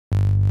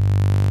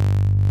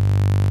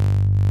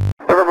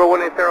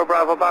180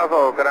 Bravo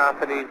Bravo, good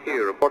afternoon to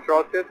you. Report your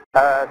altitude?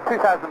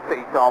 2,000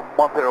 feet on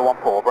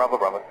 1014, Bravo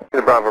Bravo.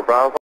 Bravo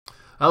Bravo.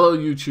 Hello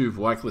YouTube,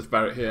 Wycliffe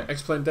Barrett here,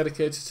 Xplane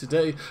dedicated.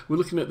 Today we're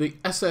looking at the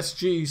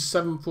SSG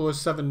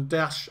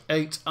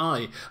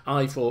 747-8I,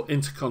 I for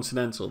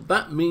Intercontinental.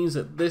 That means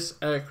that this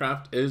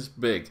aircraft is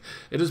big.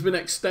 It has been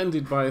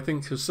extended by I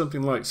think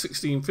something like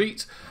 16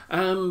 feet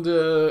and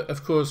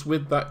of course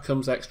with that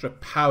comes extra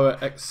power,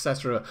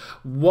 etc.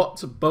 What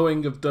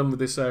Boeing have done with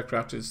this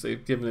aircraft is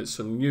they've given it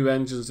some new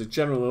engines, the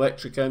General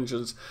Electric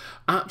engines,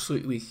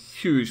 absolutely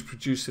huge,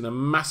 producing a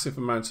massive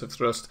amount of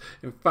thrust.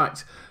 In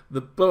fact,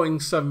 the Boeing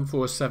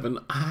 747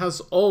 has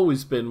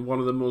always been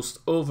one of the most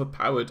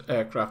overpowered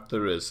aircraft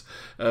there is.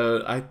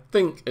 I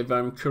think, if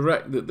I'm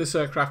correct, that this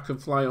aircraft can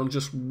fly on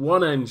just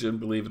one engine,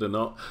 believe it or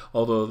not,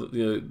 although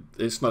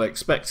it's not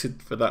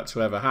expected for that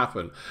to ever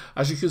happen.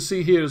 As you can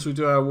see here as we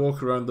do our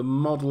walk around, the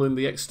modelling,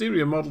 the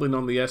exterior modelling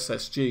on the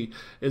SSG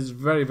is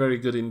very, very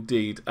good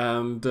indeed,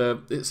 and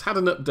it's had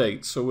an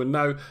update, so we're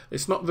now,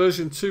 it's not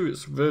version 2,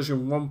 it's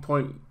version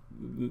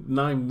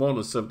 1.91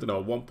 or something,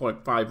 or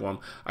 1.51.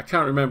 I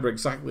can't remember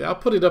exactly. I'll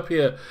put it up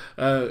here,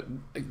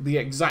 the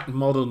exact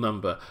model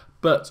number.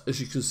 But as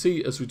you can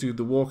see, as we do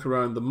the walk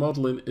around, the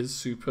modelling is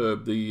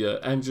superb. The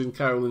engine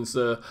carolings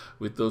there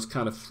with those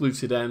kind of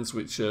fluted ends,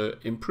 which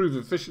improve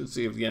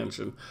efficiency of the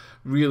engine,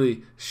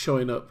 really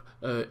showing up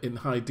in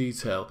high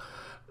detail.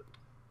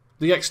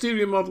 The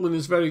exterior modelling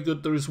is very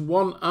good. There is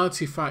one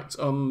artifact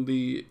on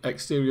the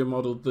exterior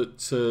model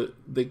that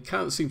they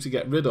can't seem to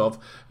get rid of,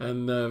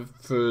 and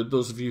for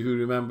those of you who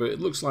remember,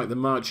 it looks like the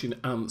marching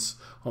ants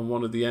on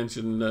one of the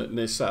engine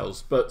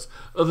nacelles. But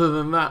other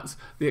than that,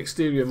 the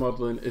exterior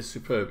modelling is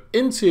superb.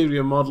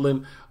 Interior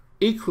modelling,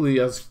 equally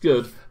as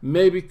good,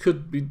 maybe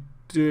could be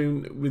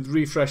doing with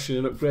refreshing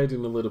and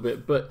upgrading a little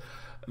bit, but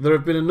there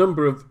have been a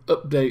number of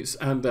updates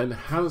and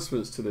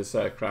enhancements to this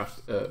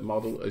aircraft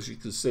model, as you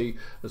can see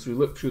as we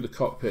look through the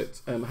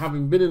cockpit. And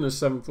having been in a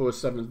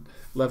 747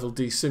 level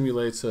D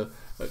simulator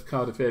at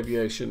Cardiff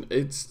Aviation,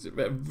 it's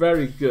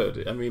very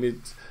good. I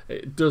mean,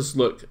 it does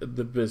look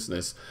the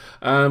business.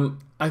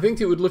 I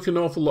think it would look an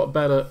awful lot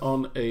better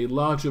on a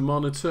larger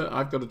monitor.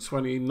 I've got a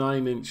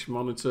 29-inch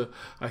monitor.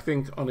 I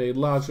think on a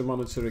larger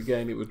monitor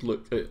again it would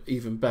look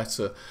even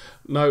better.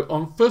 Now,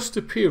 on first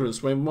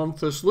appearance, when one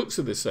first looks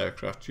at this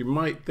aircraft, you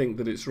might think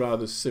that it's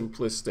rather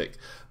simplistic,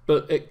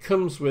 but it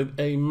comes with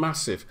a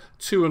massive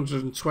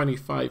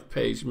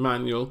 225-page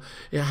manual.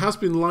 It has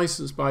been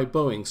licensed by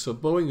Boeing, so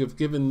Boeing have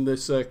given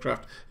this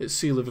aircraft its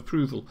seal of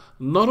approval.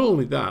 Not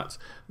only that,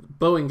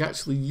 Boeing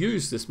actually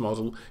used this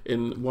model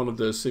in one of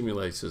their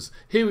simulators.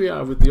 Here we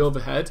are with the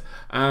overhead,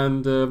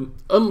 and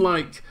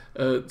unlike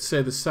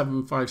say the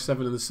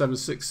 757 and the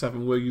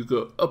 767 where you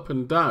go up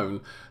and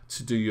down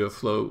to do your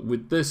flow,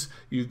 with this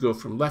you go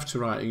from left to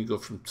right and you go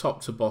from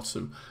top to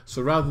bottom.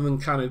 So rather than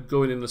kind of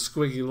going in a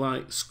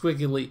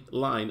squiggly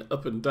line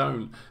up and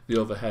down the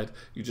overhead,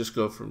 you just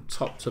go from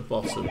top to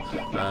bottom.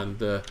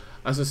 And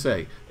as I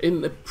say,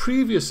 in the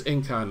previous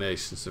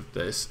incarnations of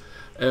this,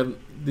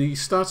 the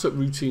startup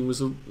routine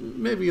was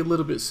maybe a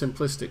little bit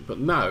simplistic, but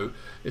now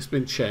it's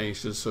been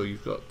changed, and so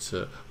you've got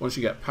once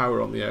you get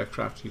power on the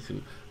aircraft, you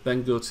can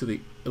then go to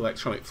the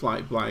electronic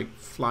flight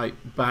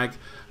bag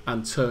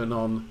and turn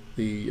on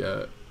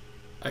the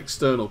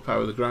external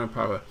power, the ground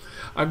power.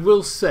 I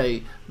will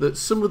say that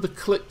some of the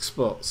click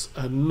spots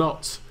are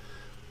not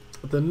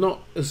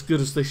as good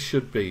as they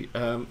should be,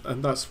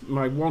 and that's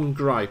my one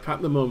gripe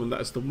at the moment.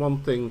 That is the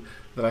one thing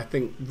that I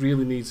think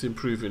really needs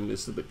improving,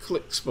 is that the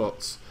click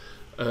spots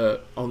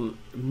on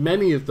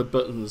many of the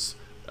buttons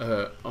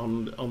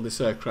on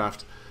this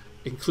aircraft,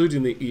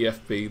 including the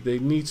EFB, they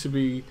need to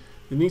be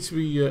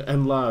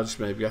enlarged,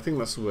 maybe. I think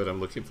that's the word I'm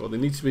looking for. They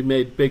need to be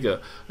made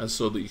bigger, and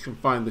so that you can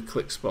find the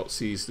click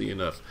spots easily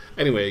enough.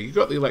 Anyway, you've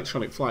got the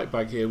electronic flight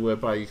bag here,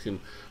 whereby you can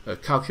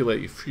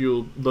calculate your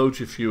fuel, load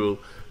your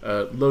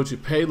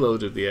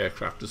payload of the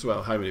aircraft as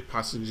well, how many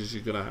passengers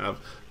you're going to have,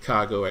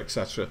 cargo,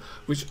 etc.,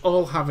 which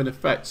all have an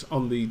effect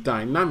on the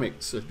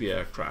dynamics of the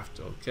aircraft.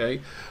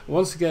 Okay,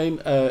 once again,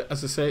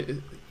 as I say,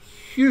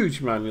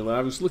 huge manual. I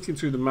was looking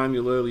through the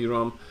manual earlier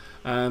on,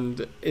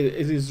 and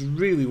it is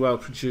really well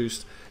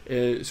produced.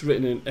 It's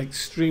written in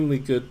extremely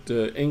good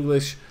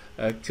English,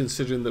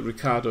 considering that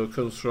Ricardo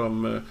comes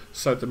from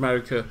South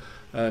America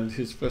and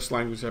his first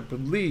language, I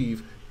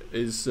believe,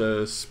 is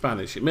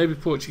Spanish. It may be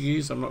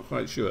Portuguese, I'm not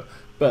quite sure,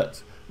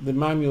 but the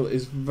manual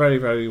is very,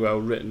 very well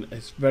written.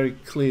 It's very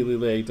clearly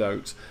laid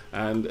out,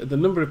 and the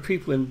number of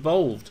people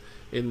involved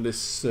in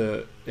this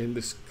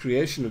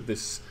creation of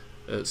this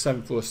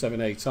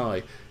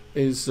 747-8I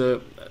is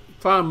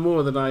far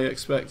more than I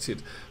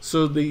expected.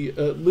 So the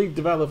lead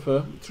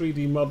developer,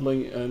 3D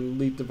modelling and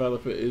lead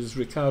developer, is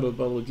Riccardo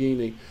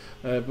Bologhini,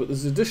 but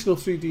there's additional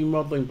 3D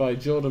modelling by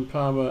Jordan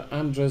Palmer,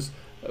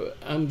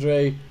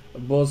 Andrei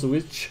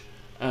Bozovic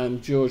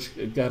and George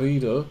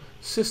Garrido.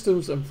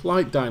 Systems and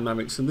flight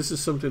dynamics, and this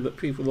is something that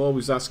people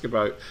always ask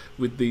about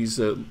with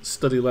these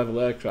study level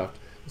aircraft.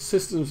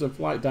 systems and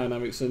flight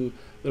dynamics, and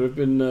there have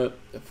been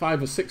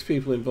 5 or 6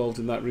 people involved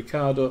in that: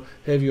 Ricardo,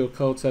 Javier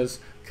Cortez,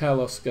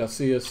 Carlos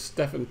Garcia,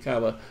 Stefan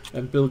Kaller,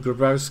 and Bill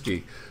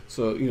Grabowski.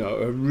 So, you know,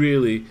 a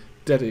really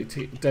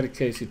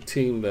dedicated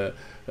team there.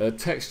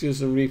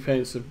 Textures and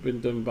repaints have been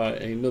done by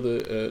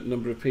another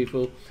number of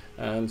people,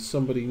 and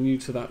somebody new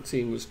to that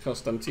team was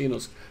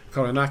Konstantinos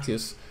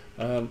Koronakis.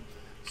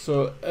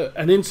 So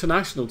an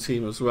international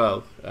team as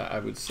well, I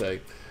would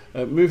say.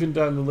 Moving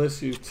down the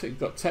list, you've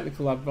got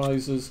technical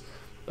advisors: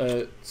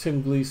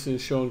 Tim Gleason,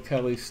 Sean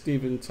Kelly,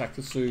 Stephen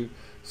Takasu,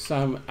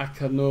 Sam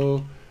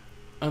Akano,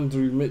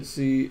 Andrew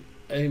Mitzi,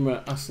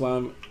 Emma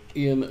Aslam,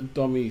 Ian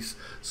Domis.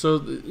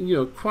 So, you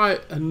know,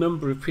 quite a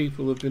number of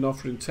people have been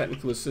offering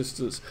technical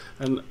assistance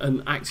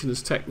and acting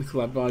as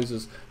technical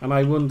advisors, and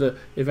I wonder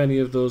if any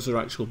of those are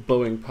actual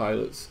Boeing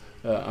pilots.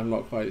 I'm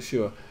not quite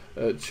sure.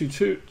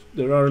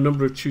 There are a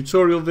number of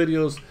tutorial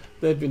videos.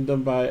 They've been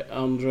done by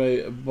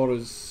Andrei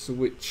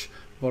Borisovich,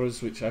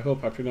 I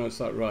hope I pronounced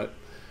that right.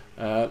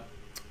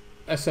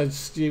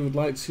 SSG would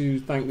like to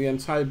thank the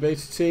entire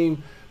beta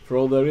team for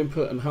all their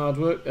input and hard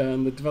work,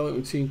 and the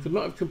development team could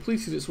not have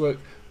completed its work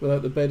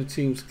without the beta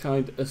team's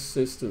kind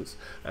assistance,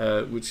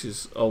 which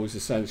is always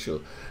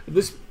essential.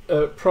 This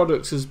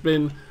product has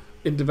been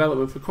in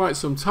development for quite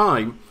some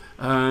time,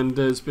 and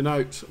has been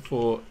out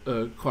for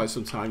quite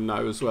some time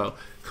now as well.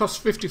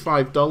 Costs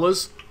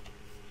 $55,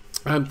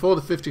 and for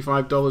the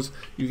 $55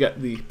 you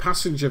get the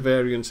passenger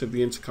variant of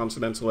the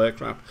Intercontinental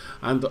aircraft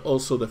and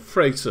also the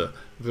freighter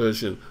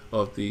version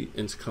of the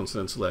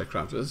Intercontinental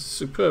aircraft. It's a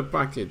superb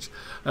package.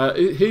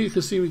 Here you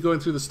can see me going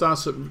through the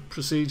startup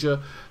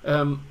procedure.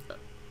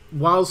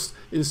 Whilst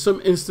in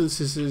some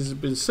instances it has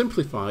been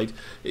simplified,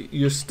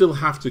 you still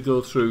have to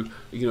go through,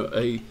 you know,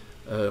 a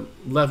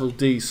level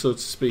D, so to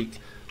speak,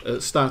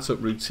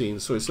 startup routine.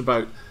 So it's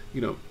about,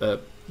 you know,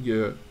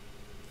 your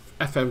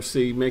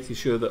FMC, making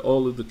sure that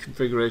all of the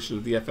configuration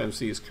of the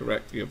FMC is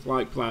correct for your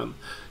flight plan.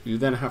 You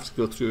then have to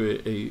go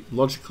through a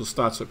logical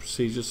startup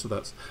procedure, so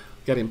that's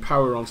getting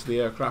power onto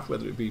the aircraft,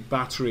 whether it be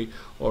battery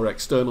or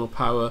external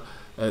power.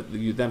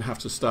 You then have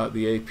to start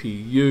the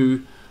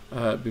APU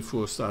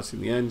before starting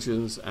the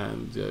engines,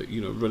 and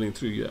you know, running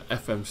through your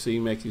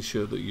FMC, making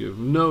sure that you have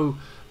no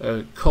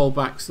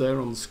callbacks there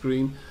on the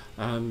screen,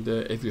 and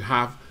if you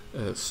have,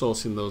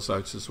 sorting those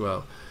out as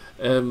well.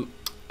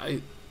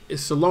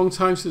 It's a long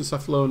time since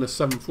I've flown a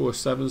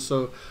 747,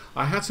 so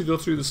I had to go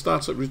through the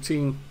startup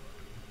routine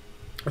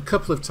a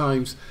couple of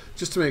times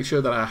just to make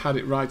sure that I had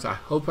it right. I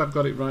hope I've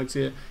got it right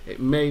here. It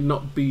may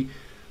not be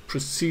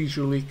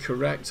procedurally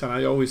correct, and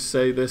I always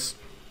say this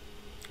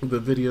in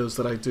the videos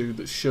that I do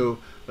that show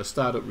a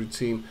startup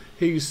routine.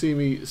 Here you see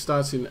me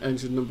starting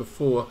engine number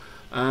 4,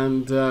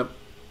 and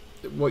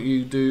what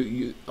you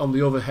do, on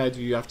the overhead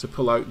you have to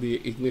pull out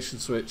the ignition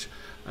switch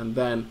and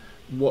then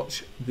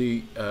watch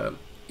the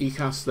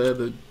ECAS there,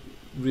 the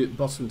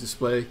bottom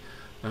display,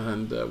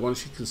 and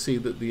once you can see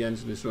that the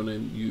engine is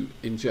running, you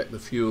inject the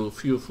fuel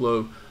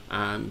flow,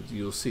 and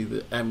you'll see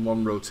the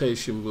M1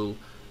 rotation will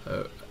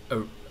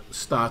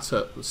start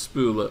up,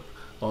 spool up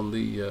on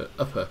the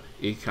upper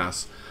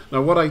ECAS.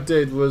 Now what I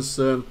did was,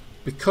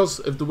 because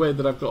of the way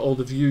that I've got all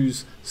the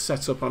views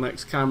set up on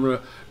X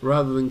camera,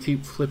 rather than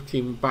keep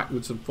flicking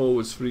backwards and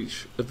forwards for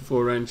each of the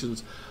 4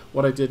 engines,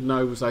 what I did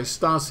now was I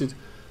started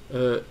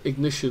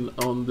ignition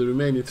on the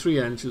remaining 3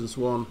 engines,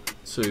 1,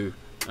 2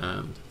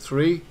 and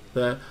 3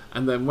 there,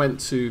 and then went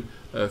to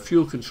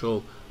fuel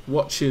control,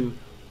 watching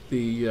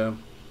the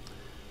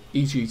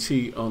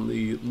EGT on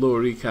the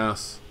lower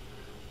ECAS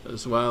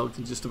as well. You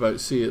can just about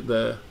see it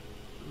there.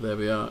 There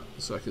we are.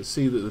 So I can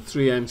see that the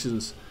 3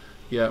 engines,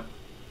 yeah,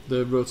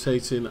 they're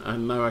rotating,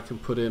 and now I can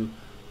put in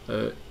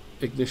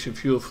ignition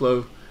fuel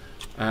flow,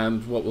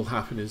 and what will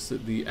happen is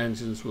that the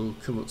engines will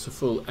come up to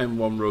full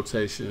M1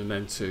 rotation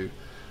and N2,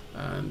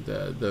 and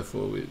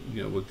therefore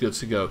we're good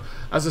to go.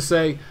 As I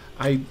say,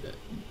 I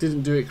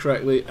didn't do it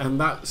correctly, and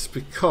that's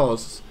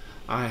because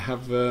I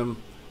have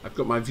I've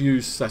got my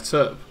views set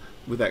up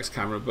with X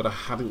camera, but I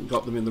hadn't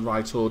got them in the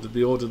right order,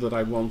 the order that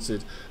I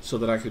wanted, so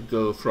that I could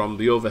go from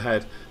the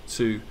overhead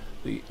to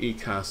the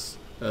ECAS.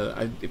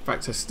 In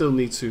fact, I still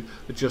need to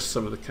adjust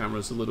some of the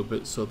cameras a little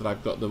bit so that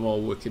I've got them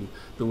all working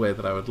the way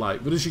that I would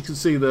like. But as you can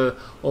see,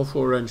 all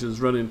 4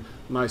 engines running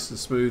nice and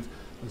smooth,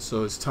 and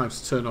so it's time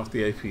to turn off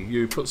the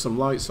APU, put some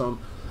lights on,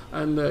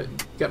 and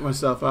get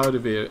myself out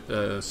of here,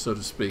 so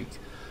to speak.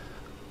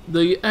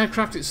 The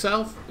aircraft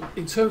itself,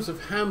 in terms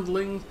of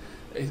handling,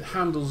 it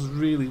handles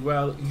really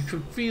well. You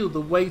can feel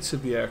the weight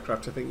of the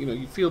aircraft. I think,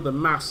 you feel the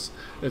mass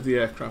of the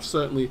aircraft,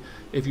 certainly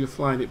if you're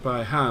flying it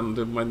by hand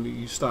and when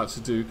you start to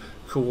do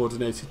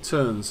coordinated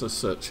turns as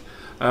such.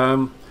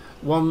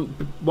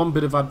 One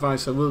bit of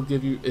advice I will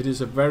give you: it is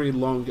a very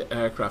long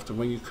aircraft, and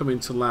when you come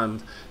into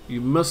land,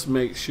 you must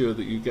make sure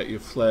that you get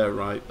your flare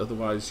right,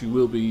 otherwise you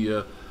will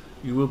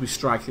be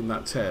striking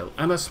that tail.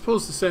 And I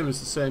suppose the same is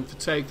the same for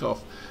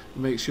takeoff.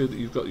 Make sure that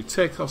you've got your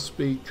takeoff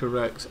speed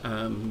correct,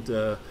 and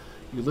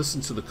you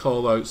listen to the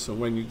call outs, and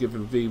when you're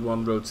given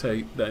V1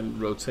 rotate, then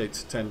rotate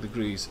to 10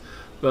 degrees.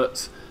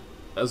 But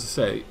as I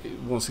say,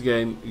 once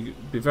again,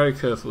 be very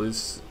careful.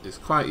 It's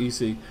quite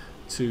easy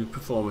to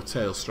perform a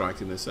tail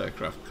strike in this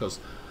aircraft, because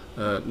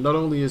not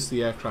only is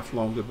the aircraft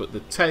longer, but the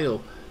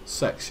tail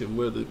section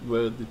where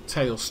the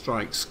tail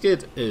strike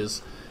skid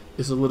is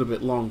a little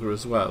bit longer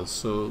as well.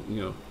 So,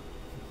 you know,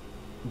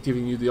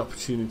 giving you the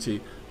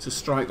opportunity to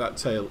strike that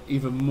tail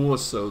even more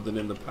so than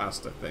in the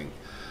past, I think.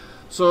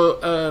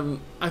 So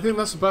I think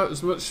that's about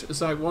as much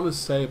as I want to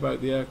say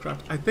about the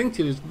aircraft. I think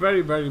it is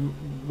very, very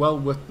well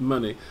worth the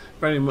money,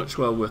 very much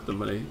well worth the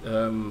money.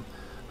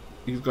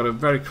 You've got a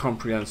very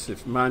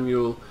comprehensive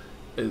manual.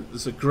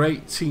 There's a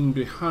great team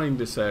behind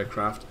this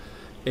aircraft.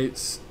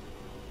 It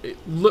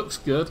looks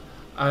good.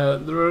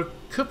 There are a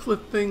couple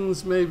of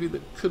things maybe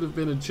that could have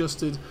been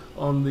adjusted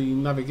on the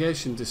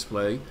navigation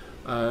display,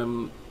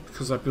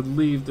 because I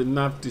believe the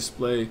nav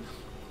display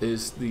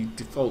is the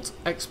default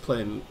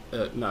Xplane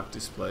nav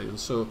display, and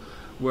so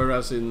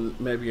whereas in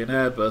maybe an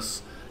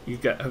Airbus you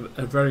get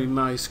a very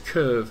nice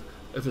curve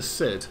of a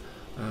SID,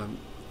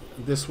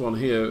 this one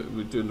here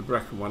we're doing the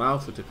Brecon 1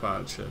 Alpha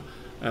departure,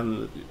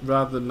 and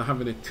rather than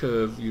having a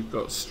curve you've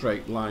got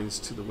straight lines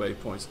to the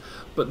waypoints,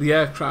 but the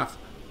aircraft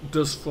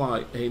does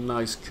fly a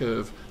nice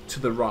curve to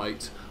the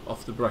right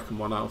off the Brecon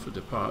 1 Alpha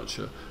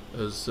departure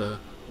as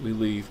we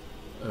leave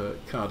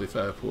Cardiff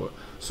Airport.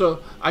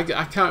 So I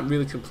can't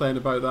really complain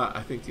about that.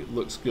 I think it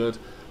looks good,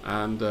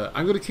 and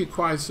I'm going to keep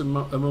quiet a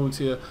moment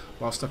here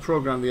whilst I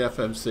program the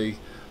FMC,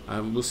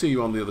 and we'll see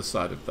you on the other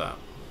side of that.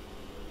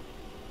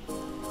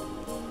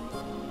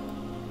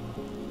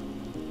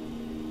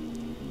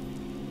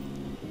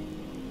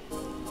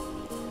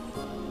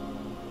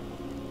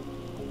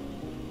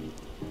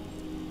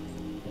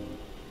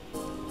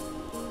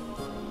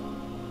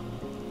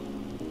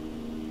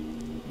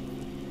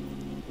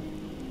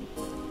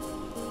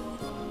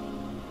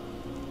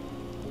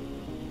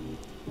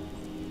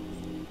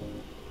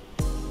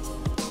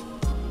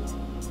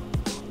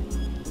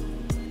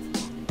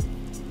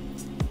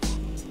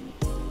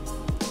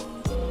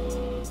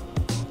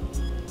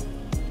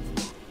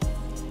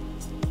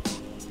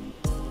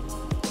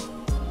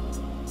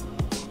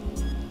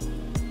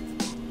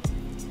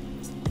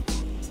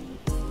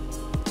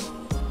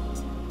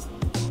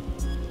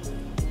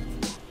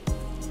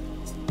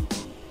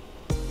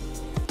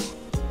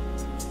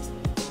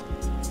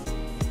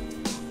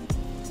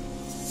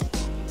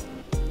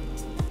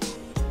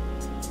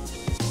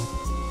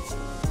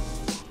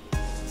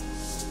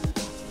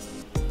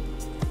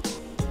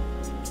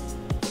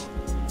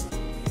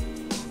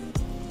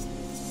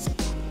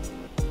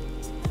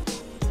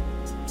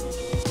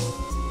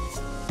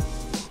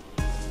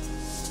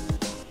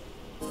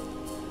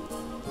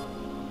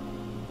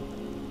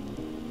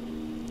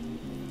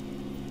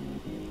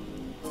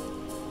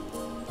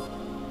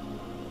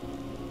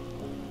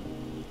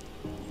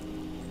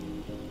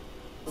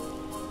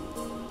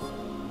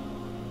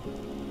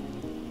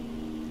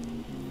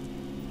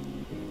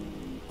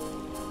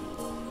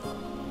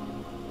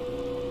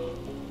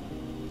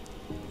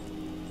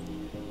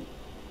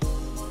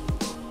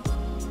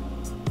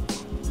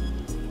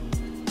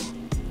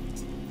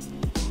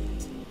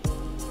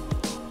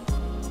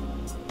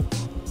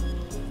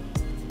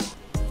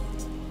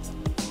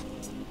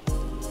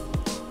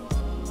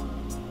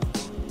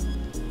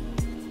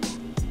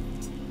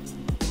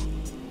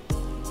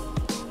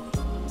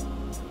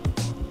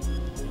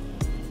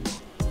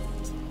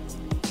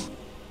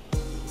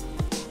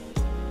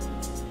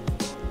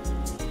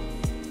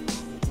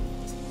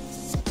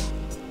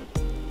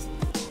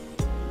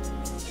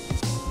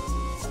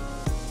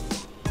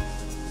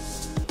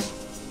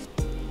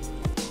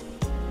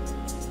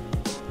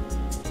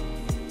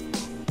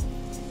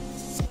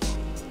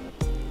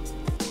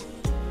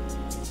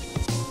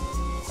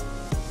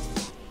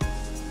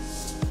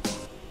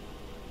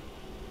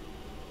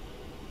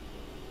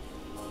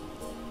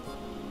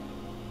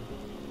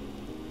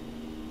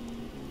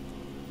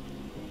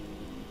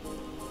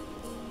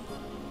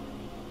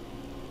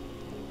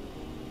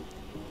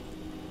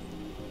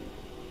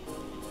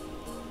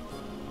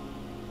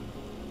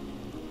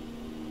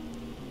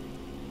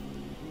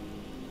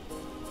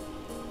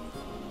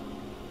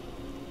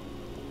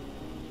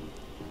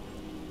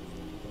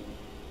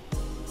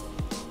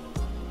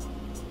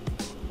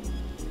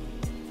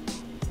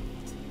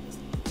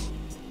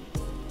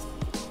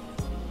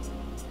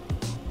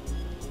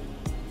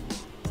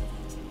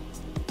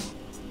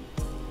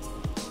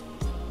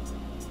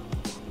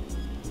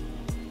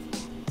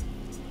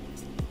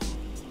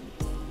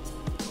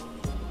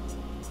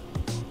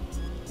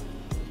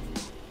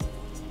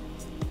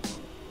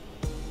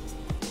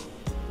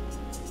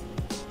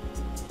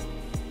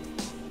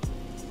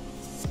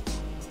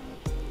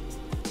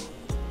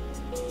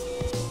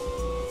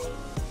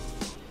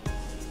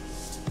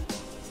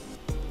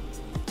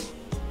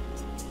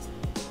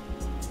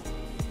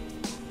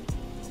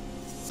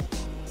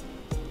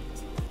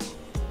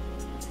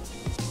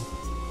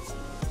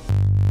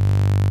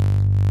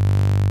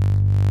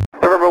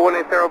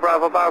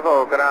 Bravo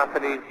Bravo, good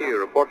afternoon to you.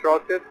 Report your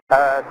altitude.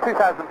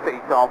 2,000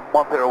 feet on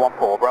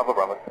 1014, Bravo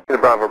Bravo.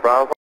 Bravo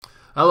Bravo.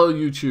 Hello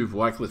YouTube,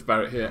 Wycliffe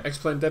Barrett here,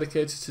 Xplane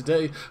Dedicated.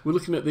 Today we're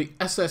looking at the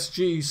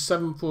SSG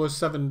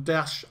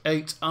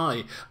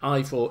 747-8i,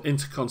 I for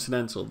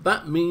Intercontinental.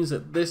 That means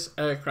that this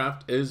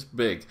aircraft is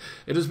big.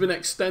 It has been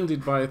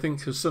extended by I think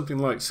something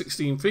like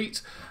 16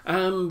 feet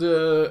and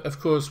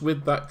of course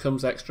with that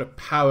comes extra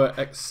power,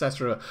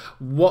 etc.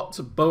 What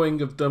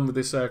Boeing have done with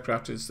this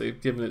aircraft is they've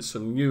given it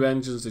some new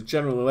engines, the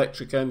General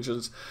Electric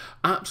engines,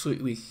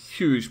 absolutely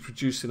huge,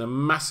 producing a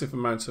massive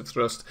amount of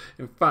thrust.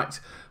 In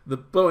fact, the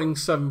Boeing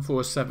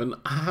 747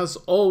 has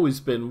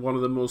always been one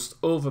of the most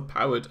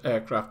overpowered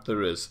aircraft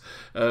there is.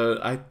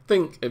 I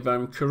think, if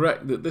I'm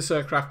correct, that this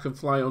aircraft can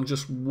fly on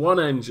just one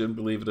engine,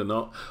 believe it or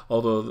not,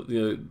 although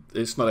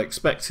it's not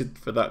expected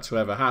for that to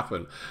ever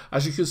happen.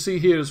 As you can see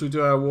here as we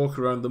do our walk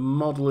around, the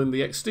modelling,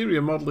 the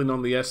exterior modelling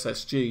on the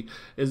SSG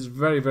is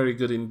very, very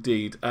good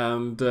indeed,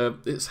 and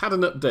it's had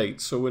an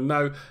update, so we're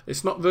now,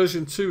 it's not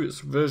version 2,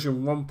 it's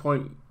version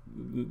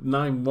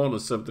 1.91 or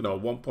something, or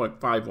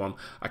 1.51.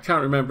 I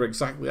can't remember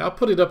exactly. I'll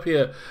put it up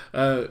here,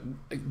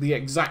 the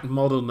exact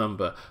model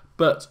number.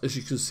 But as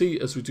you can see,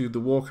 as we do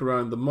the walk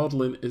around, the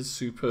modelling is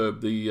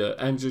superb. The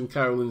engine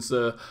cowlings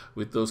there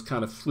with those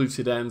kind of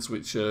fluted ends,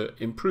 which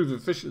improve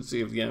efficiency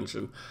of the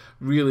engine,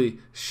 really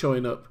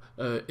showing up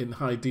in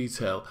high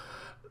detail.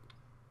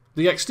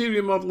 The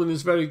exterior modelling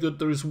is very good.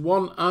 There is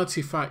one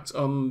artifact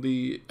on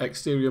the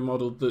exterior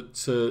model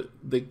that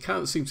they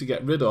can't seem to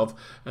get rid of,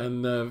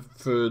 and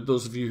for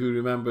those of you who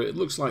remember, it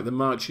looks like the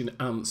marching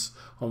ants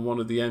on one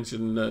of the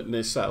engine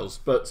nacelles.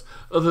 But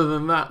other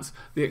than that,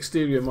 the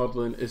exterior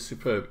modelling is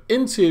superb.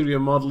 Interior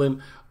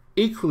modelling,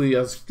 equally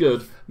as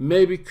good,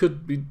 maybe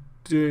could be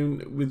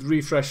doing with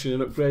refreshing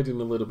and upgrading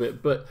a little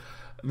bit, but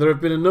there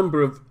have been a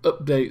number of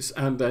updates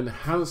and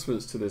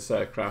enhancements to this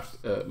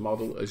aircraft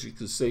model, as you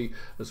can see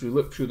as we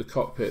look through the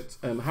cockpit.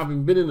 And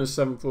having been in a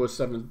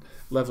 747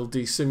 level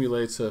D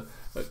simulator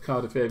at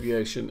Cardiff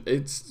Aviation,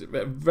 it's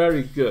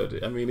very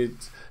good. I mean,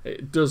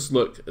 it does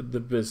look the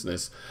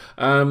business.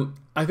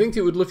 I think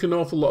it would look an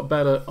awful lot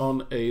better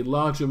on a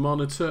larger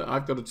monitor.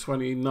 I've got a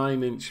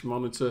 29-inch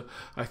monitor.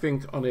 I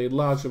think on a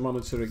larger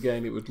monitor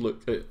again it would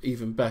look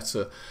even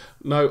better.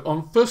 Now,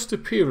 on first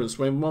appearance,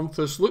 when one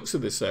first looks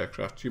at this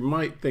aircraft, you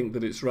might think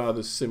that it's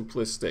rather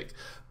simplistic,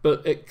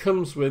 but it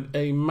comes with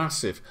a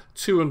massive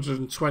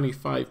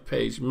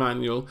 225-page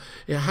manual.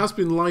 It has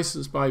been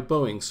licensed by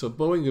Boeing, so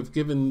Boeing have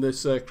given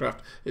this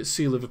aircraft its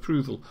seal of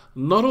approval.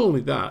 Not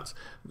only that,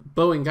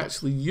 Boeing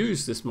actually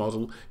used this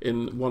model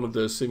in one of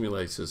their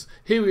simulators.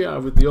 Here we are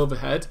with the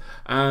overhead,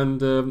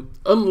 and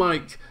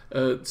unlike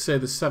say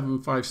the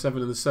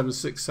 757 and the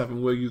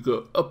 767 where you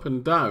go up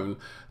and down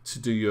to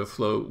do your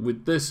flow,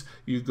 with this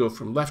you go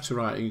from left to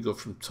right and you go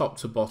from top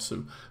to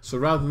bottom. So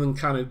rather than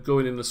kind of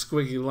going in a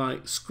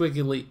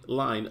squiggly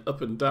line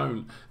up and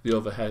down the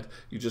overhead,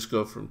 you just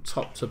go from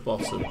top to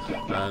bottom.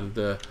 And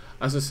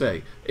as I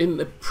say, in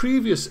the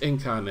previous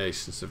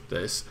incarnations of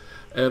this,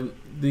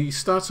 the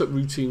startup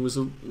routine was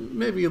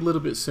maybe a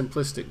little bit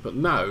simplistic, but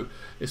now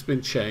it's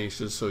been changed,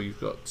 and so you've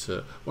got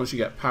once you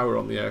get power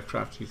on the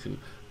aircraft, you can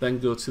then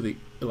go to the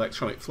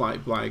electronic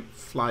flight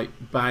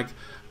bag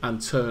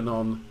and turn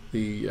on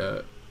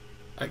the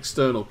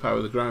external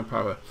power, the ground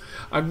power.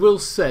 I will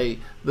say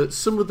that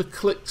some of the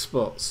click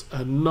spots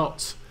are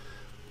not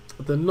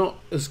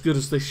as good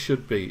as they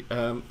should be,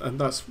 and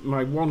that's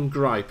my one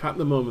gripe at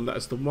the moment. That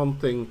is the one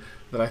thing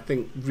that I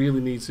think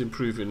really needs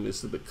improving,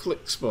 is that the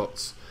click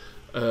spots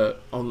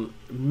on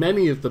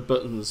many of the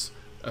buttons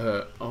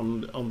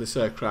on this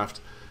aircraft,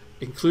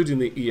 including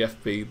the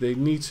EFB, they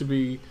need to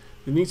be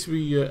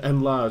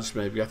enlarged.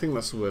 Maybe, I think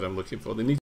that's the word I'm looking for. They need